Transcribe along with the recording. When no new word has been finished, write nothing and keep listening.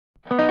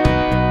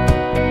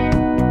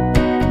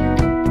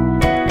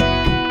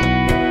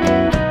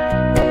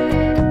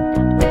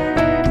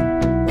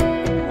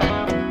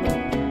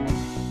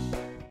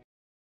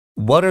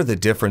What are the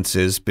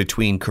differences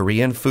between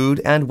Korean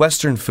food and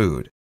Western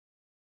food?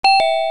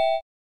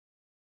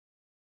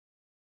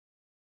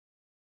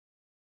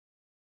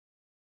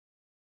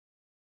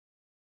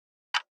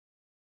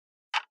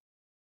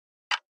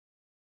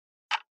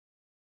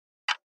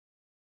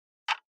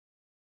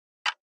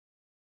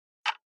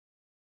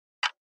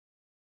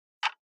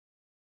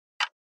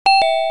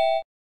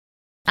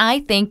 I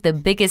think the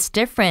biggest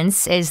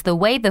difference is the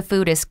way the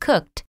food is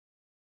cooked.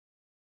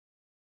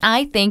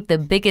 I think the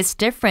biggest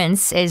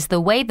difference is the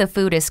way the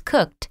food is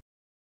cooked.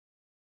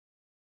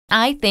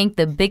 I think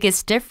the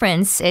biggest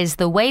difference is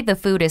the way the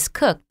food is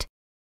cooked.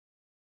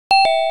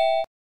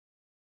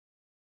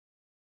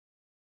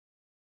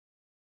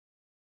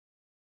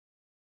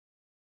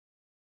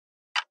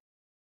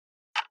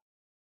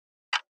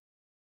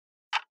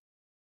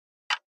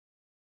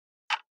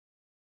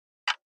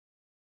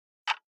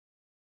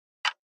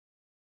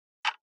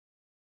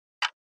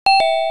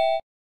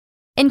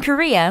 In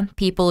Korea,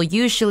 people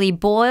usually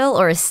boil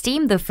or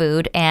steam the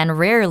food and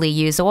rarely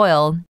use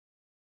oil.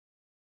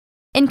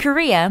 In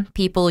Korea,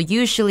 people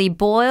usually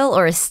boil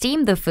or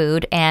steam the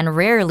food and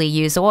rarely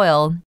use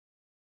oil.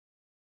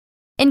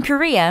 In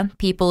Korea,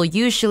 people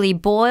usually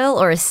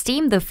boil or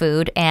steam the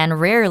food and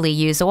rarely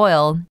use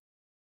oil.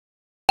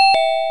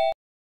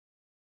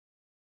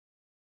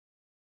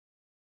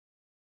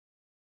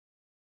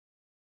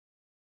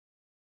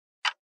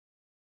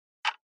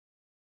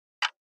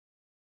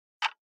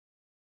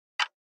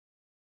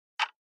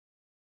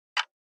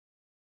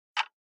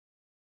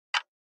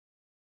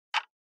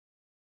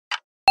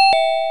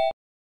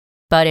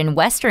 But in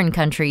Western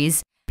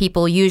countries,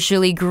 people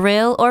usually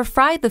grill or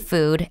fry the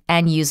food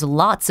and use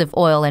lots of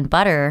oil and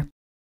butter.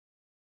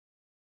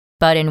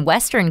 But in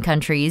Western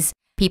countries,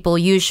 people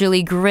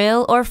usually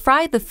grill or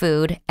fry the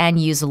food and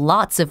use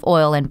lots of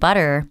oil and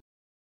butter.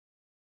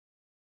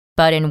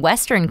 But in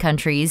Western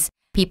countries,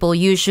 people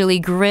usually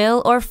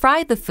grill or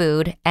fry the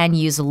food and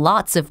use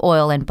lots of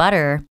oil and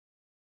butter.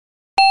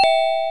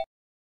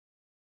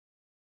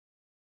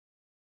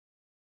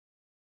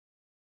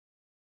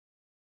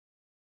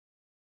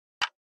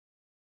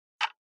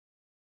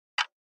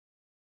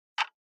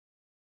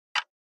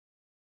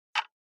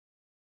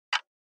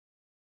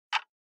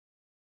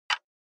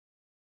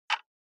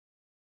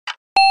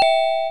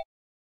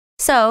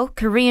 So,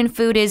 Korean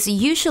food is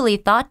usually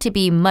thought to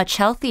be much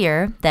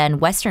healthier than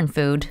Western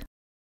food.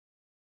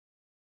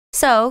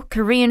 So,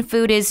 Korean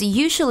food is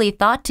usually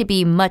thought to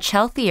be much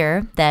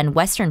healthier than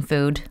Western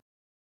food.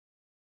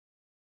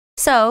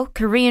 So,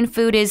 Korean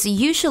food is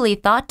usually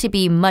thought to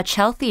be much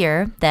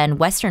healthier than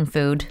Western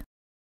food.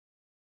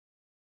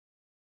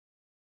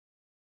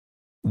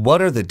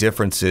 What are the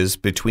differences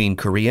between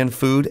Korean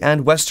food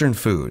and Western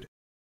food?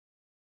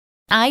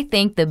 I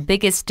think the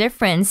biggest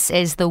difference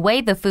is the way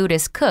the food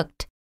is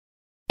cooked.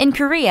 In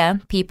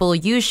Korea, people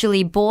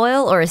usually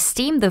boil or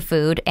steam the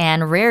food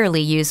and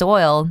rarely use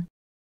oil.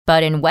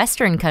 But in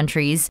Western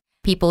countries,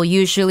 people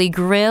usually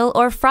grill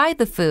or fry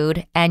the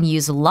food and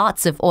use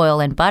lots of oil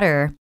and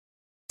butter.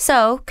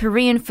 So,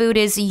 Korean food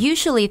is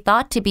usually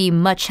thought to be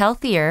much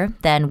healthier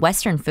than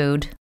Western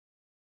food.